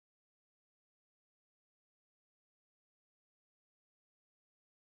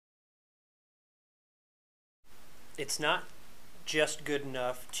It's not just good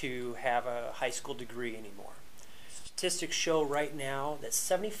enough to have a high school degree anymore. Statistics show right now that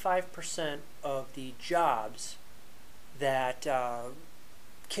 75% of the jobs that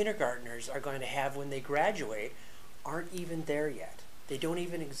kindergartners are going to have when they graduate aren't even there yet. They don't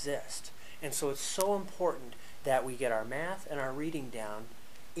even exist. And so it's so important that we get our math and our reading down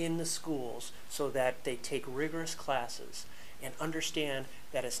in the schools so that they take rigorous classes and understand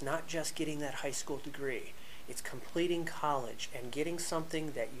that it's not just getting that high school degree. It's completing college and getting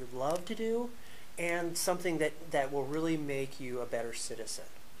something that you love to do and something that will really make you a better citizen.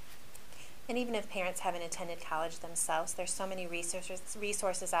 And even if parents haven't attended college themselves, there's so many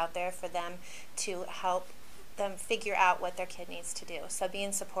resources out there for them to help them figure out what their kid needs to do. So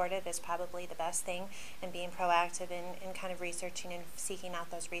being supportive is probably the best thing, and being proactive in kind of researching and seeking out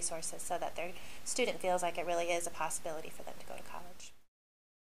those resources so that their student feels like it really is a possibility for them to go to college.